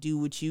try to do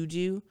what you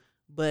do,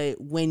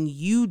 but when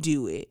you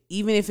do it,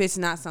 even if it's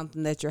not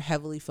something that you're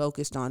heavily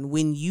focused on,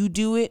 when you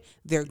do it,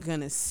 they're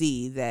going to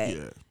see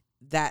that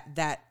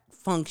that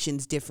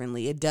functions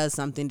differently. It does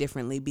something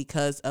differently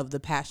because of the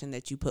passion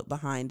that you put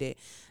behind it.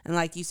 And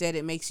like you said,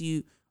 it makes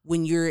you,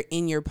 when you're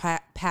in your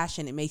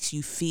passion, it makes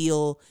you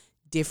feel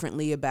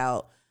differently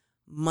about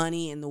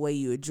money and the way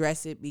you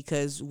address it,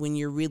 because when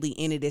you're really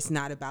in it, it's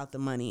not about the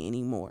money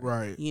anymore.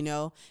 Right. You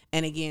know?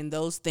 And again,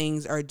 those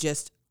things are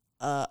just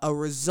a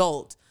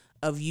result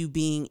of you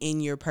being in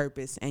your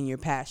purpose and your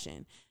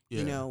passion.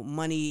 You know,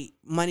 money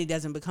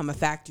doesn't become a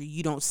factor.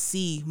 You don't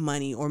see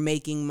money or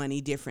making money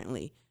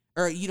differently,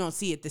 or you don't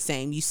see it the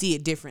same. You see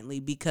it differently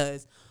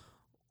because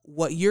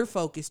what you're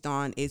focused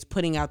on is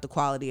putting out the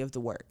quality of the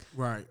work.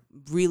 Right.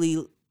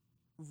 Really,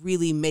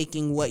 really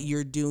making what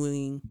you're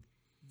doing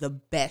the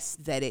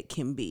best that it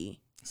can be.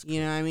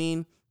 You know what I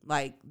mean?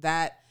 Like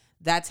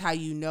that's how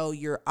you know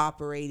you're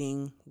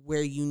operating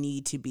where you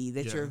need to be,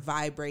 that you're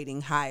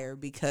vibrating higher,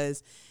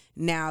 because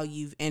now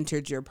you've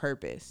entered your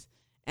purpose.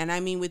 And I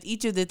mean, with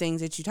each of the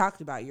things that you talked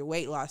about, your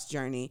weight loss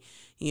journey,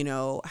 you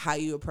know, how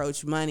you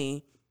approach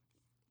money,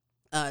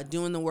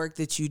 doing the work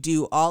that you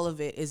do, all of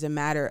it is a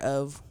matter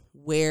of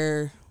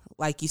where,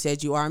 like you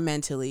said, you are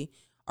mentally.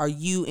 Are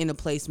you in a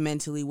place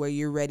mentally where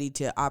you're ready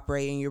to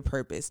operate in your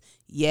purpose?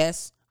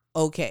 Yes.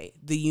 Okay.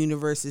 The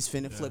universe is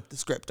finna flip the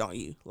script on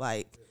you.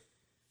 Like,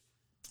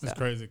 it's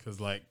crazy because,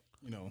 like,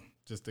 you know,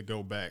 just to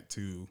go back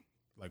to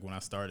like when I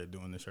started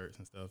doing the shirts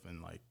and stuff,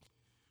 and like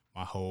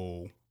my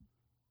whole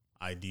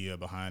idea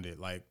behind it,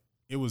 like,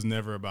 it was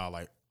never about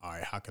like, all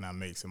right, how can I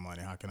make some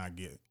money? How can I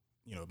get,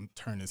 you know,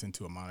 turn this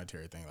into a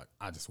monetary thing? Like,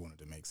 I just wanted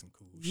to make some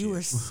cool shit. You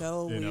were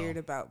so weird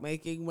about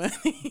making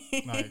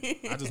money. Like,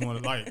 I just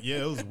wanted, like,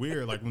 it was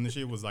weird. Like, when the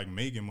shit was like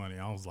making money,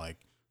 I was like,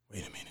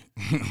 wait a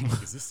minute.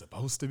 Like, is this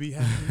supposed to be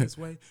happening this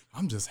way?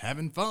 I'm just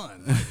having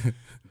fun.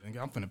 Like,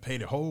 I'm finna pay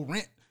the whole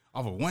rent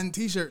off of one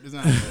t-shirt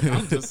design. Like,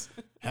 I'm just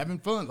having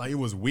fun. Like, it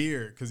was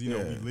weird because, you know,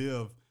 we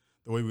live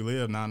the way we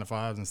live,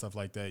 9-to-5s and stuff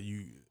like that.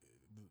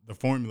 The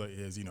formula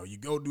is, you know, you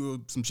go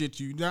do some shit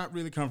you're not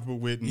really comfortable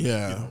with, and, you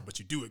know, but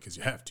you do it because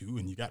you have to,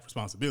 and you got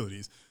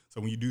responsibilities.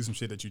 So when you do some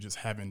shit that you're just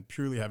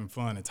purely having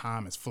fun, and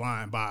time is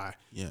flying by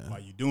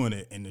while you're doing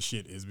it, and the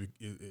shit is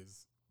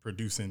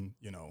producing,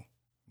 you know,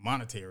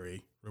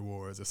 monetary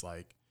rewards, it's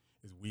like,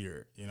 it's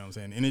weird, you know what I'm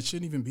saying? And it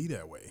shouldn't even be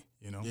that way,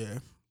 you know? Yeah.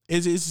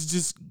 It's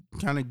just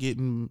kind of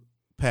getting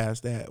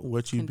past that,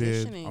 what you've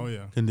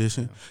been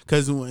conditioned.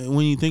 Because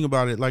when you think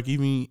about it, like,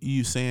 even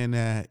you saying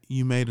that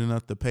you made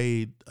enough to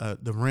pay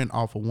the rent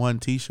off of one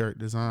t-shirt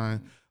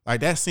design, like,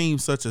 that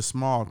seems such a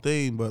small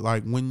thing, but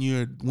like when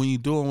you're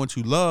doing what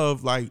you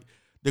love, like,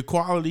 the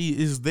quality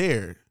is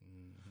there.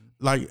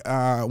 Like,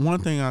 one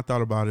thing I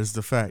thought about is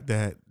the fact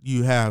that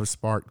you have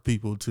sparked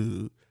people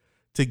to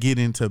get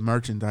into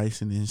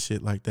merchandising and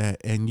shit like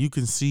that, and you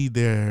can see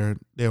their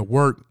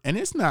work, and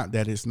it's not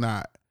that it's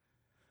not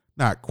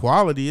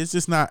quality, it's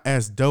just not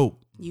as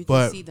dope. You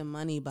can see the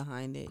money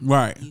behind it.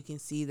 Right. You can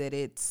see that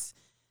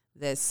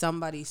that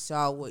somebody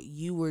saw what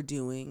you were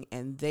doing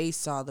and they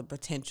saw the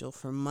potential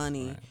for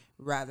money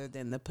rather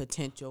than the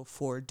potential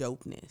for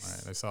dopeness.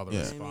 Right. They saw the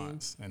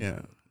response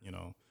and you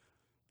know,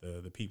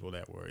 the people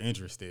that were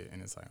interested,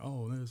 and it's like,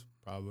 oh, there's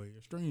probably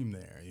a stream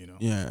there, you know.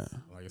 Yeah.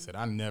 Like I said,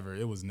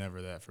 it was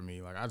never that for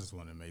me. Like, I just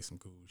wanted to make some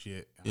cool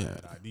shit. I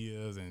had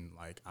ideas, and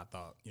like I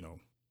thought, you know,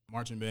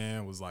 marching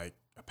band was like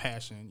a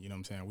passion, you know what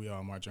I'm saying? We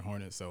all marching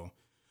Hornets, so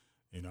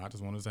you know, I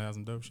just wanted to have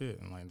some dope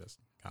shit, and like that's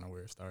kind of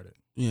where it started.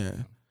 Yeah.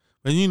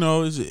 But you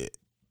know,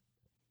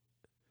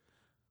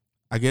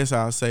 I guess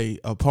I'll say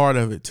a part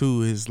of it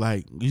too is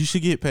like you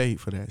should get paid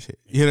for that shit.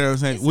 You know what I'm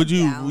saying? It's Would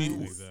you?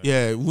 exactly.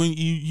 Yeah.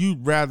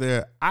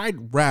 When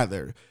I'd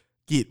rather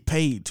get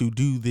paid to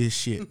do this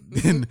shit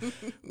than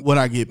what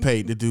I get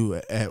paid to do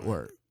at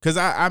work. Cause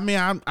I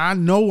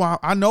know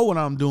what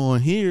I'm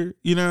doing here.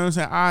 You know what I'm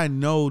saying? I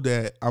know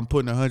that I'm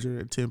putting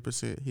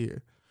 110%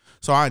 here,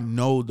 so I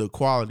know the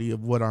quality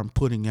of what I'm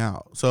putting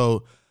out.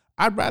 So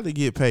I'd rather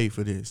get paid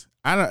for this.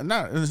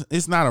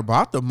 It's not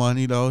about the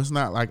money though. It's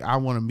not like I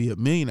want to be a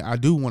millionaire. I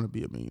do want to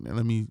be a millionaire.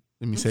 Let me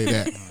say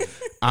that.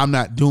 I'm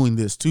not doing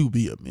this to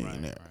be a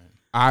millionaire.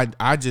 Right.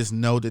 I just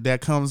know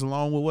that comes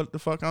along with what the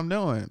fuck I'm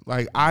doing.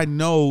 Like I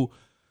know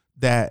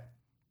that,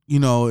 you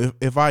know,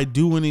 if I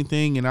do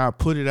anything and I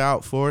put it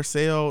out for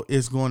sale,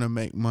 it's going to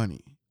make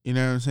money. You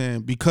know what I'm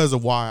saying? Because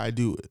of why I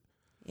do it.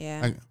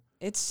 Yeah. Like,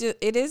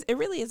 it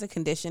really is a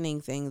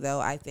conditioning thing though.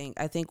 I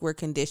think we're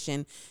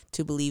conditioned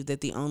to believe that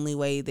the only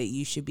way that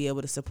you should be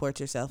able to support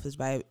yourself is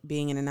by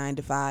being in a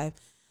 9-to-5.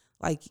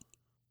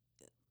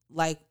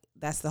 Like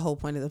that's the whole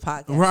point of the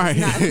podcast. Right.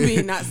 It's not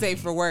being not safe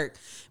for work,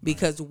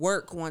 because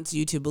work wants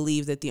you to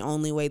believe that the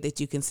only way that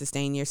you can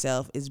sustain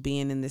yourself is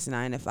being in this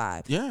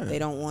 9-to-5. Yeah. They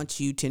don't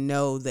want you to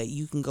know that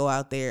you can go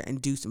out there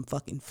and do some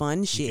fucking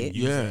fun shit.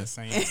 Yeah.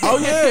 Oh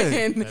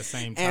yeah.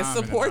 and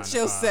support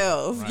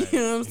yourself. Right. You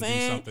know what I'm and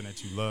saying? do something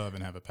that you love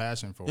and have a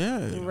passion for.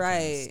 Yeah. You know,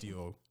 right.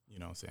 Still, you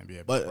know what I'm saying, be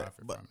able to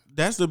profit from it.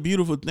 That's the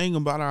beautiful thing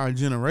about our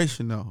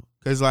generation though.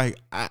 Cause like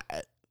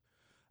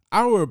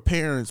our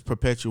parents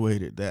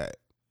perpetuated that.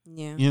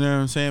 Yeah. You know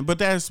what I'm saying? But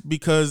that's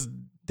because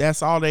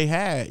that's all they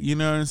had. You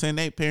know what I'm saying?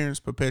 Their parents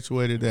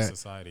perpetuated that.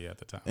 Society at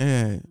the time.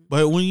 Yeah.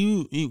 But when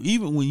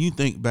even when you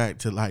think back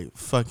to like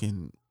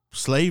fucking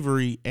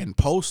slavery and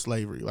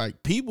post-slavery,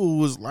 like people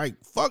was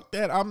like, fuck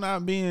that, I'm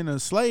not being a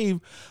slave.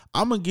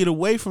 I'm going to get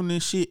away from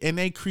this shit. And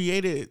they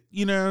created,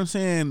 you know what I'm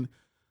saying,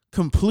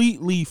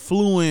 completely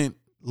fluent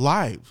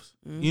lives.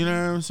 Mm-hmm. You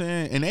know what I'm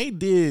saying? And they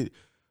did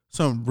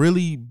some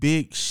really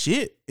big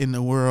shit in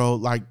the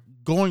world, like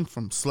going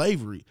from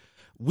slavery.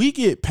 We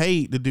get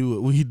paid to do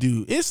what we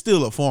do. It's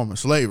still a form of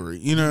slavery.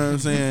 You know what I'm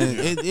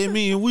saying? I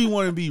mean, we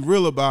want to be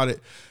real about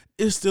it.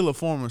 It's still a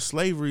form of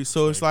slavery.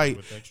 So it's like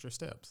with extra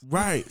steps.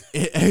 Right.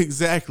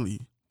 Exactly.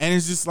 And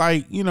it's just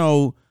like, you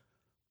know,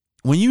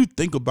 when you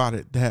think about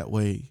it that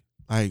way,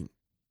 like,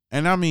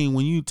 and I mean,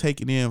 when you take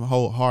it in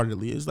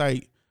wholeheartedly, it's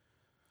like,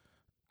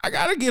 I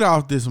got to get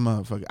off this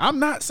motherfucker. I'm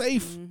not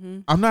safe. Mm-hmm.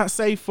 I'm not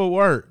safe for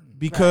work.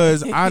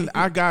 Because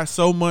I got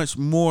so much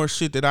more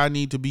shit that I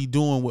need to be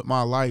doing with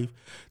my life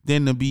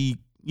than to be,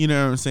 you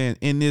know what I'm saying,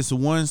 in this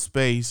one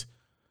space.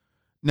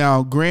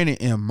 Now,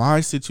 granted, in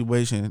my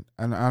situation,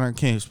 and I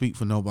can't speak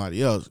for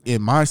nobody else,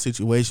 in my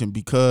situation,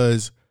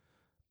 because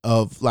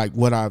of like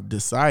what I've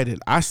decided,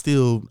 I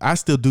still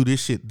do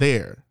this shit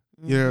there.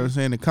 You know what I'm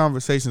saying? The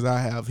conversations I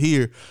have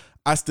here,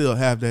 I still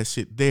have that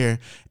shit there.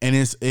 And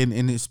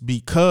it's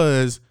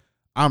because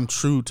I'm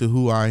true to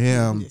who I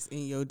am. It's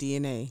in your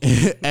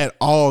DNA at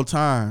all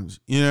times.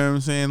 You know what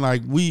I'm saying?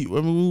 Like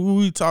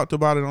we talked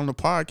about it on the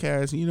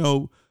podcast. You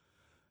know,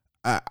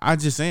 I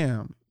just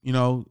am. You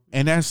know,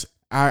 and that's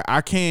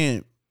I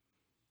can't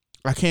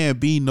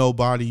be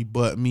nobody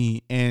but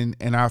me. And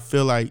I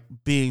feel like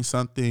being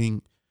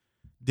something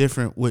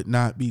different would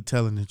not be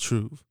telling the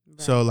truth. Right.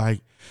 So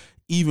like,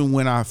 even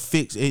when I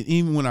fix it,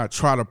 even when I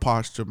try to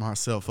posture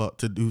myself up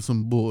to do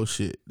some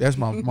bullshit, that's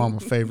my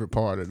mama's favorite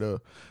part of the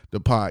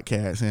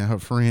podcast and her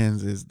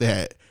friends is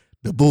that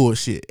the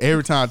bullshit.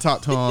 Every time I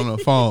talk to her on the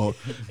phone,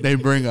 they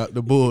bring up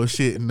the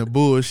bullshit and the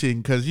bullshit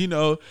because, you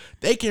know,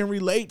 they can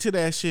relate to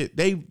that shit.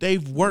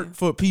 They've worked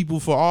for people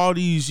for all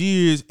these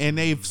years and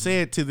they've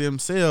said to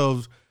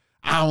themselves,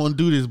 I don't want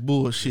to do this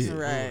bullshit.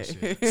 Right.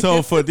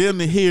 So for them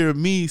to hear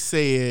me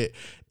say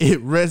it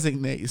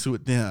resonates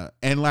with them.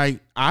 And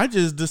like, I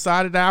just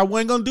decided that I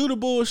wasn't going to do the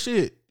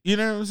bullshit. You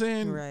know what I'm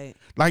saying? Right.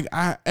 Like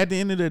at the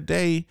end of the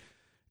day,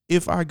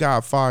 if I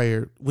got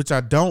fired, which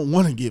I don't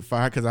want to get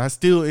fired because I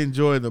still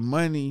enjoy the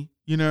money,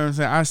 you know what I'm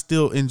saying? I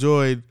still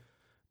enjoyed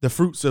the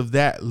fruits of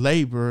that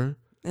labor.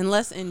 And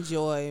let's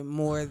enjoy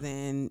more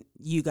than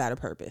you got a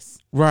purpose.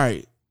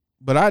 Right.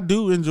 But I did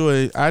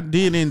enjoy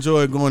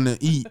going to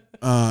eat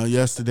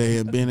yesterday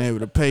and being able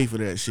to pay for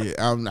that shit.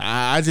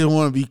 I just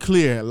want to be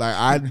clear. Like,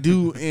 I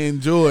do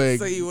enjoy.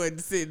 So you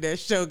wouldn't sit there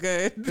show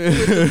good with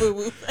the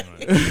boo-boo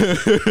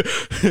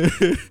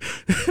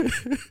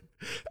face.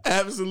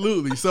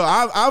 Absolutely. So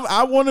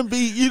I want to be,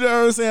 you know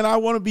what I'm saying? I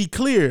want to be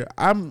clear.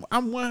 I'm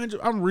 100.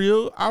 I'm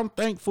real. I'm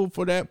thankful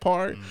for that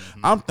part.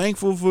 Mm-hmm. I'm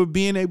thankful for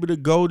being able to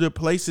go to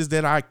places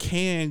that I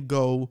can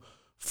go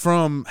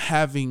from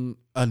having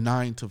a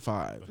 9 to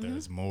 5. But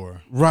there's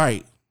more.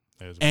 Right.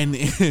 And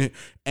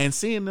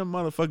seeing them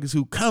motherfuckers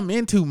who come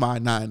into my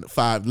 9 to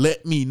 5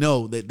 let me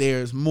know that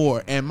there's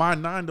more. And my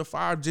 9 to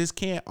 5 just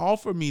can't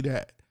offer me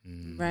that.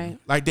 Right.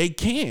 Like they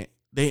can't.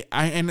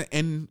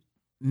 And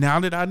now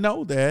that I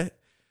know that,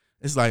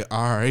 it's like,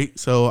 all right,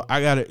 so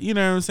I gotta, you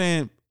know what I'm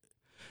saying?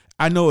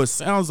 I know it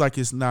sounds like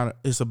it's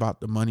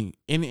about the money.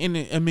 And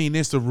I mean,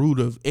 it's the root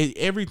of it.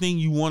 Everything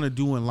you want to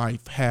do in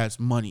life has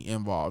money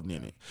involved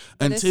in it.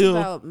 But it's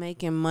about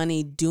making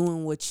money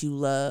doing what you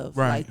love.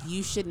 Right. Like,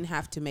 you shouldn't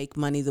have to make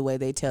money the way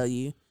they tell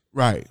you.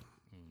 Right.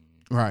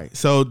 Right.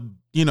 So,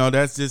 you know,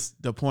 that's just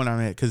the point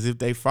I'm at. Because if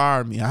they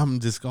fire me, I'm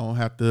gonna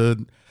have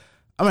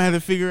to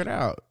figure it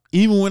out.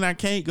 Even when I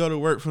can't go to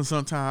work for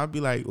some time, I'll be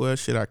like, well,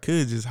 shit, I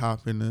could just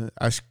hop in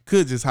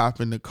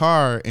the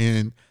car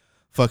and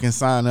fucking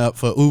sign up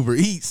for Uber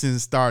Eats and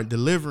start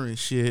delivering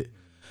shit.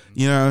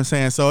 You know what I'm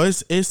saying? So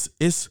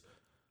it's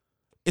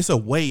a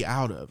way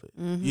out of it.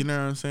 Mm-hmm. You know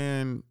what I'm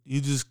saying?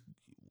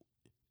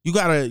 You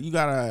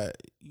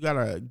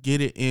gotta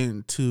get it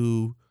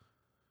into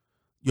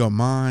your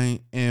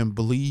mind and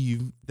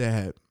believe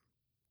that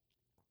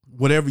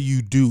whatever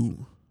you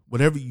do,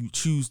 whatever you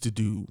choose to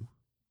do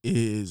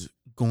is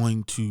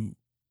going to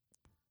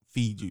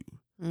feed you.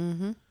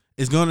 Mm-hmm.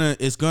 It's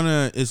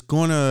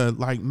gonna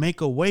like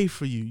make a way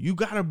for you. You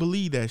gotta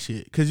believe that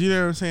shit. Cause you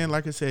know what I'm saying?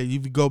 Like I said, if you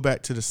go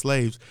back to the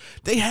slaves,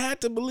 they had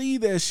to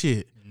believe that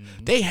shit.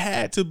 Mm-hmm. They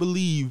had to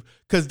believe,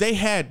 cause they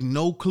had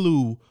no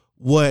clue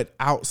what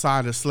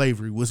outside of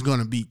slavery was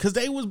gonna be. Cause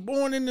they was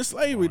born into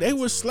slavery. They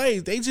were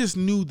slaves. They just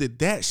knew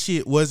that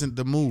shit wasn't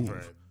the move.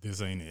 Right.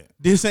 This ain't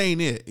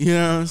it. You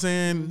know what I'm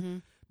saying? Mm-hmm.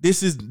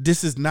 This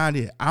is not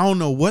it. I don't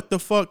know what the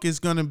fuck is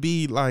gonna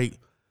be like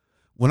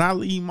when I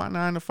leave my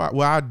 9 to 5.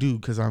 Well, I do,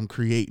 because I'm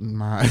creating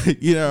my,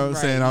 you know what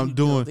I'm saying? I'm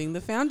building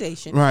the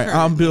foundation. Right.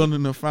 Currently. I'm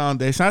building the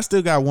foundation. I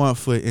still got one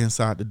foot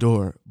inside the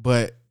door,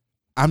 but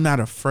I'm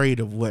not afraid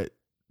of what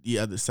the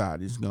other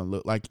side is gonna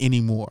look like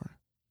anymore.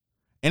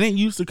 And it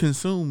used to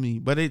consume me,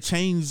 but it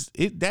changed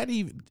it.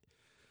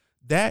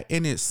 That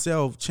in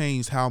itself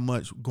changed how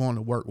much going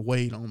to work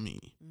weighed on me.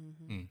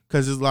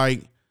 Because it's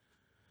like,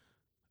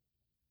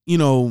 you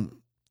know,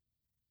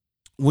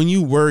 when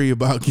you worry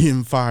about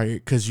getting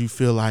fired because you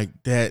feel like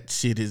that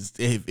shit is,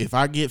 if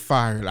I get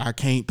fired, I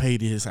can't pay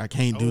this, I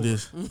can't do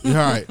this. All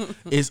right,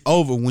 it's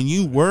over. When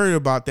you worry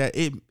about that,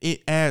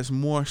 it adds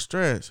more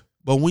stress.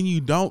 But when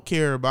you don't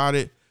care about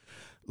it,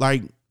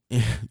 like,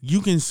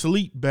 you can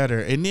sleep better.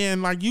 And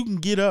then, like, you can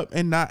get up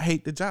and not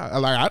hate the job.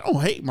 Like, I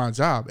don't hate my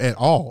job at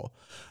all.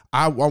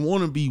 I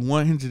want to be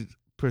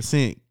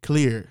 100%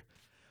 clear.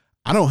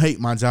 I don't hate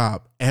my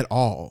job at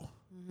all.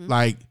 Mm-hmm.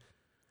 Like,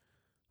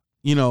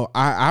 you know,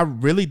 I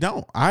really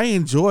don't. I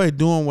enjoy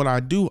doing what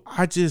I do.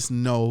 I just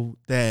know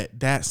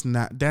that's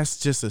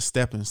just a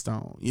stepping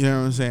stone. You know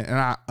what I'm saying? And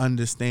I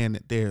understand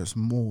that there's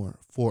more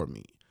for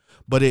me.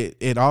 But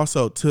it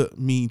also took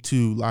me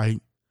to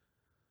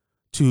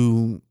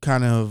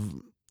kind of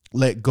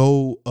let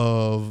go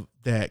of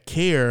that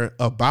care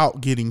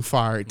about getting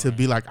fired to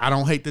be like, I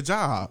don't hate the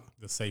job.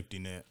 The safety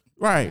net.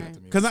 Right.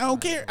 Because I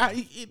don't care.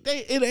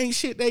 It ain't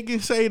shit they can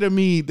say to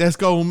me that's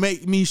going to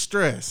make me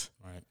stress.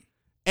 Right.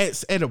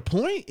 At a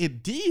point,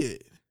 it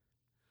did.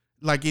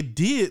 Like, it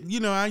did. You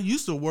know, I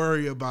used to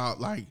worry about,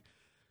 like,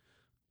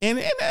 and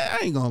I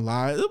ain't going to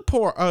lie,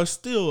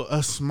 still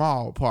a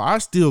small part. I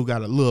still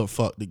got a little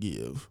fuck to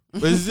give.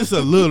 But it's just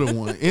a little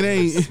one. It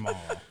ain't. Small.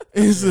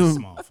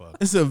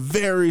 It's a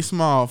very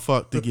small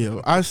fuck to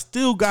give. I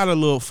still got a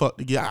little fuck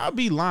to give. I'd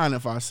be lying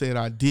if I said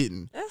I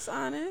didn't. That's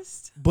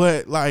honest.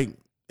 But, like,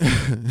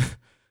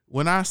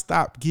 when I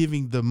stop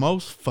giving the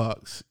most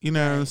fucks, you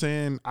know what I'm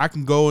saying? I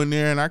can go in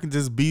there and I can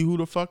just be who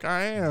the fuck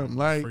I am.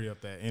 Like, free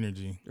up that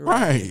energy.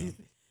 Right.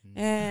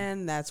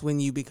 And that's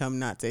when you become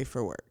not safe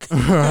for work.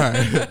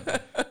 Right.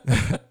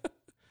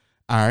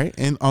 All right.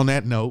 And on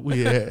that note,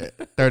 we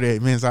at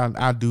 38 minutes.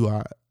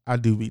 I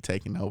do be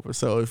taking over.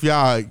 So if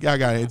y'all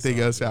got anything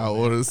else y'all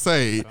want to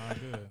say,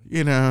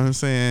 you know what I'm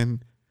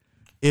saying?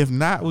 If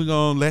not, we're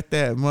going to let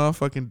that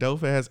motherfucking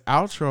dope ass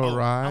outro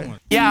ride.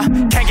 Yeah,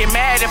 can't get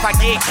mad if I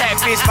get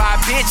catfished by a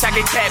bitch. I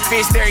get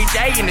catfished every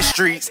day in the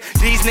streets.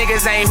 These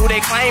niggas ain't who they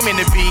claiming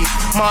to be.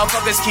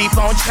 Motherfuckers keep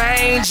on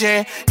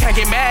changing. Can't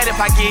get mad if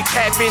I get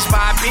catfished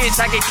by a bitch.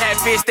 I get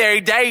catfished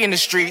every day in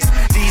the streets.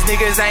 These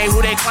niggas ain't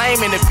who they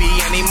claiming to be.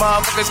 And these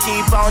motherfuckers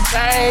keep on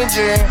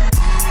changing.